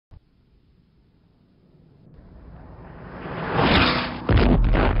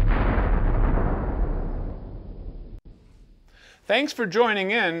Thanks for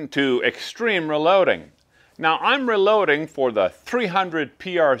joining in to Extreme Reloading. Now I'm reloading for the 300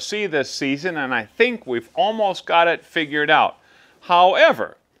 PRC this season, and I think we've almost got it figured out.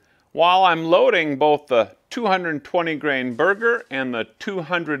 However, while I'm loading both the 220 grain Berger and the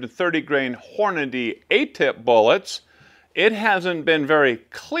 230 grain Hornady A-TIP bullets, it hasn't been very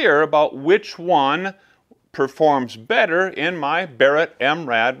clear about which one performs better in my Barrett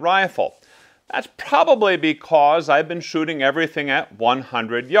MRAD rifle. That's probably because I've been shooting everything at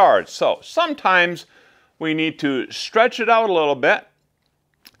 100 yards. So sometimes we need to stretch it out a little bit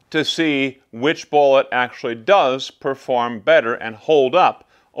to see which bullet actually does perform better and hold up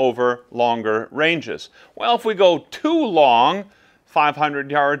over longer ranges. Well, if we go too long, 500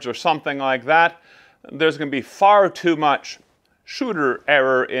 yards or something like that, there's going to be far too much shooter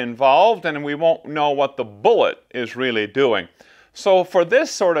error involved, and we won't know what the bullet is really doing. So for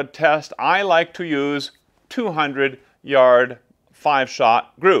this sort of test, I like to use 200-yard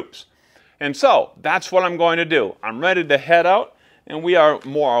 5-shot groups. And so that's what I'm going to do. I'm ready to head out, and we are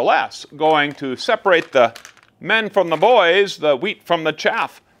more or less going to separate the men from the boys, the wheat from the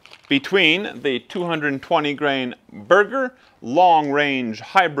chaff, between the 220 grain Berger long-range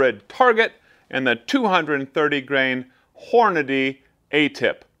hybrid target and the 230 grain Hornady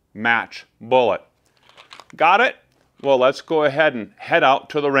A-TIP Match bullet. Got it? Well, let's go ahead and head out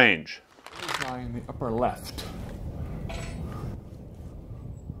to the range. Guy in the upper left.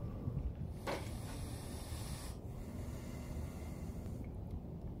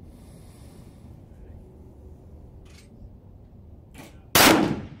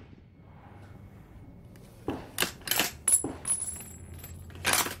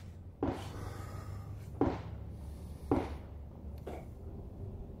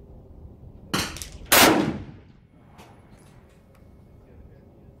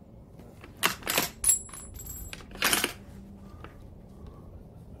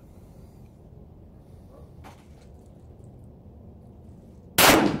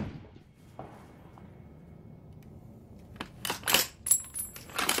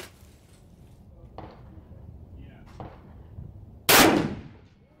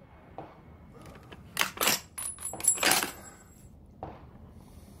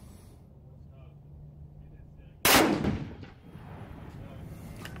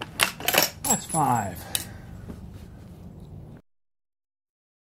 That's 5.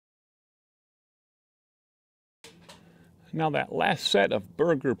 Now that last set of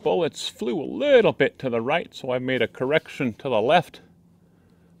Berger bullets flew a little bit to the right, so I made a correction to the left,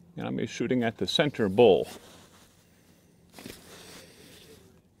 and I'll be shooting at the center bull.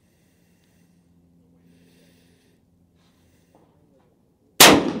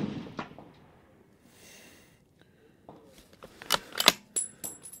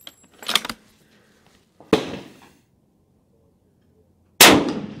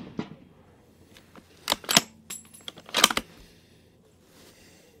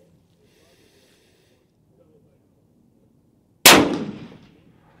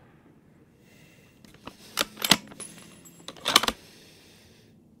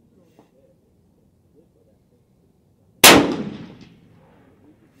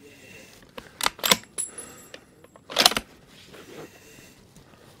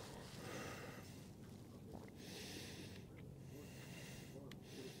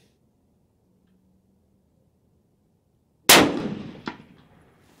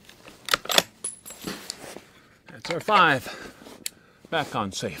 That's our 5. Back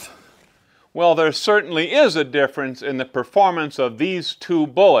on safe. Well, there certainly is a difference in the performance of these two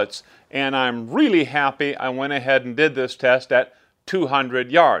bullets, and I'm really happy I went ahead and did this test at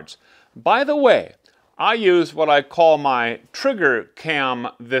 200 yards. By the way, I used what I call my trigger cam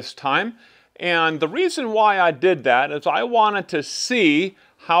this time, and the reason why I did that is I wanted to see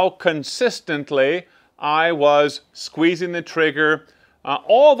how consistently I was squeezing the trigger,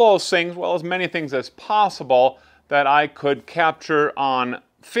 all those things, well, as many things as possible that I could capture on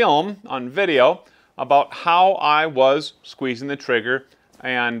film, on video, about how I was squeezing the trigger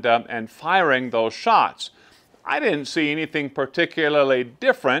and firing those shots. I didn't see anything particularly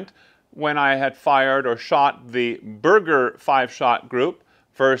different when I had fired or shot the Berger 5-shot group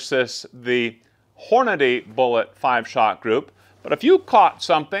versus the Hornady bullet 5-shot group. But if you caught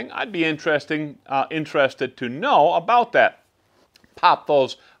something, I'd be interested to know about that. Pop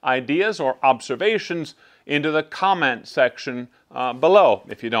those ideas or observations into the comment section below,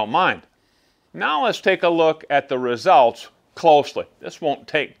 if you don't mind. Now let's take a look at the results closely. This won't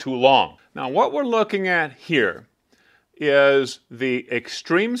take too long. Now what we're looking at here is the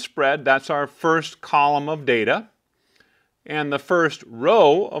extreme spread. That's our first column of data. And the first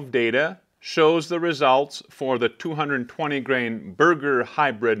row of data shows the results for the 220 grain Berger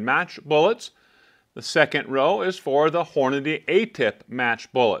hybrid match bullets. The second row is for the Hornady A-TIP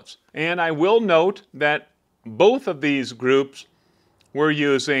match bullets. And I will note that both of these groups were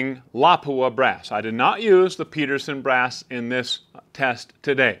using Lapua brass. I did not use the Peterson brass in this test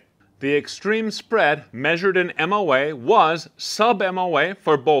today. The extreme spread measured in MOA was sub-MOA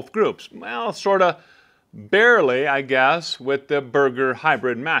for both groups. Well, sort of barely, I guess, with the Berger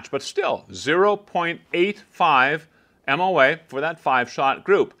hybrid match, but still 0.85 MOA for that 5-shot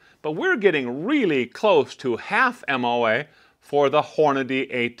group. But we're getting really close to half MOA for the Hornady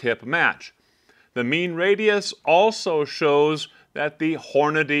A-TIP match. The mean radius also shows that the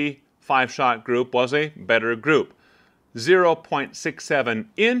Hornady 5-shot group was a better group. 0.67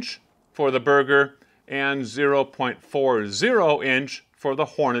 inch for the Berger and 0.40 inch for the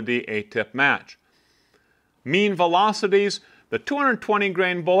Hornady A-TIP match. Mean velocities, the 220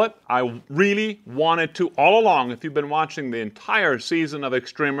 grain bullet, I really wanted to all along. If you've been watching the entire season of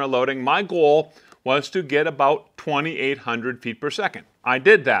Extreme Reloading, my goal was to get about 2,800 feet per second. I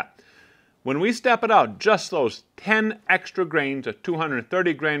did that. When we step it out, just those 10 extra grains, a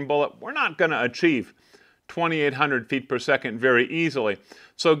 230 grain bullet, we're not going to achieve 2,800 feet per second very easily.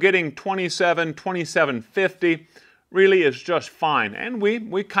 So getting 2750 really is just fine. And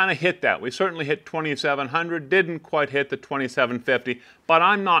we kind of hit that. We certainly hit 2,700, didn't quite hit the 2,750, but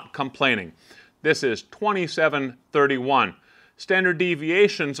I'm not complaining. This is 2,731. Standard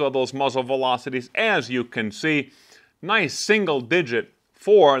deviations of those muzzle velocities, as you can see, nice single digit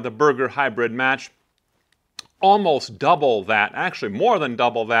for the Berger hybrid match. Almost double that, actually more than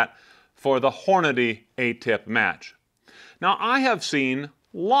double that, for the Hornady A-TIP match. Now, I have seen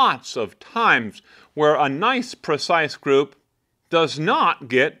lots of times where a nice precise group does not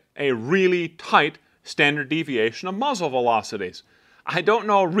get a really tight standard deviation of muzzle velocities. I don't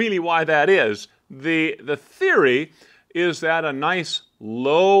know really why that is. The theory is that a nice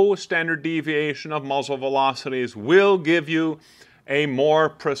low standard deviation of muzzle velocities will give you a more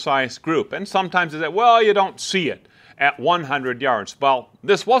precise group. And sometimes they say, well, you don't see it at 100 yards. Well,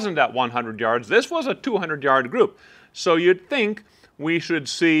 this wasn't at 100 yards. This was a 200-yard group. So you'd think we should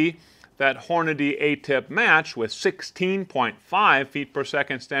see that Hornady A-TIP match with 16.5 feet per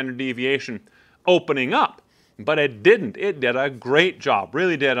second standard deviation opening up. But it didn't. It did a great job.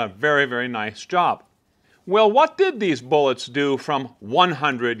 Really did a very, very nice job. Well, what did these bullets do from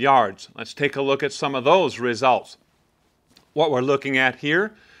 100 yards? Let's take a look at some of those results. What we're looking at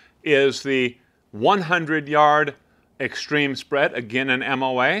here is the 100-yard extreme spread, again in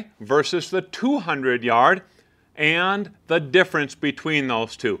MOA, versus the 200-yard, and the difference between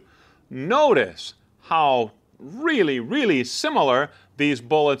those two. Notice how really, really similar these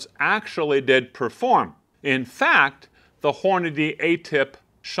bullets actually did perform. In fact, the Hornady A-TIP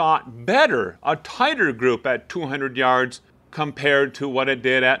shot better, a tighter group at 200 yards compared to what it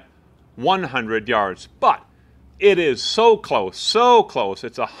did at 100 yards. But it is so close, so close.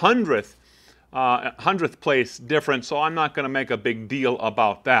 It's a hundredth place difference, so I'm not going to make a big deal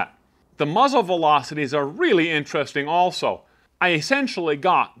about that. The muzzle velocities are really interesting also. I essentially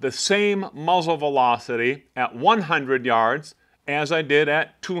got the same muzzle velocity at 100 yards as I did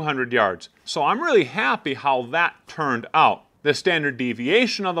at 200 yards. So I'm really happy how that turned out. The standard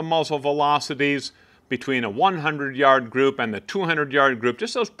deviation of the muzzle velocities between a 100-yard group and the 200-yard group,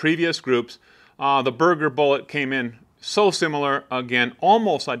 just those previous groups, the Berger bullet came in so similar, again,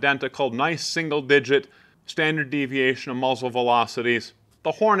 almost identical, nice single-digit standard deviation of muzzle velocities.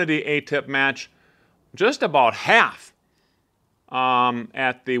 The Hornady A-TIP match, just about half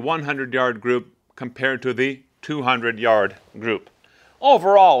at the 100-yard group compared to the 200-yard group.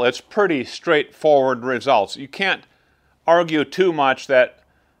 Overall, it's pretty straightforward results. You can't argue too much that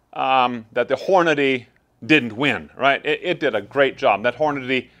the Hornady didn't win, right? It did a great job. That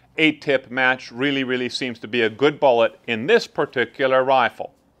Hornady A-TIP match really, really seems to be a good bullet in this particular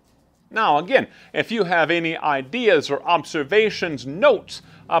rifle. Now, again, if you have any ideas or observations, notes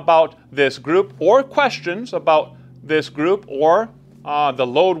about this group, or questions about this group, or the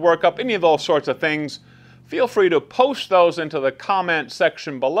load workup, any of those sorts of things, feel free to post those into the comment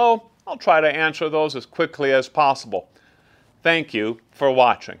section below. I'll try to answer those as quickly as possible. Thank you for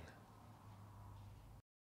watching.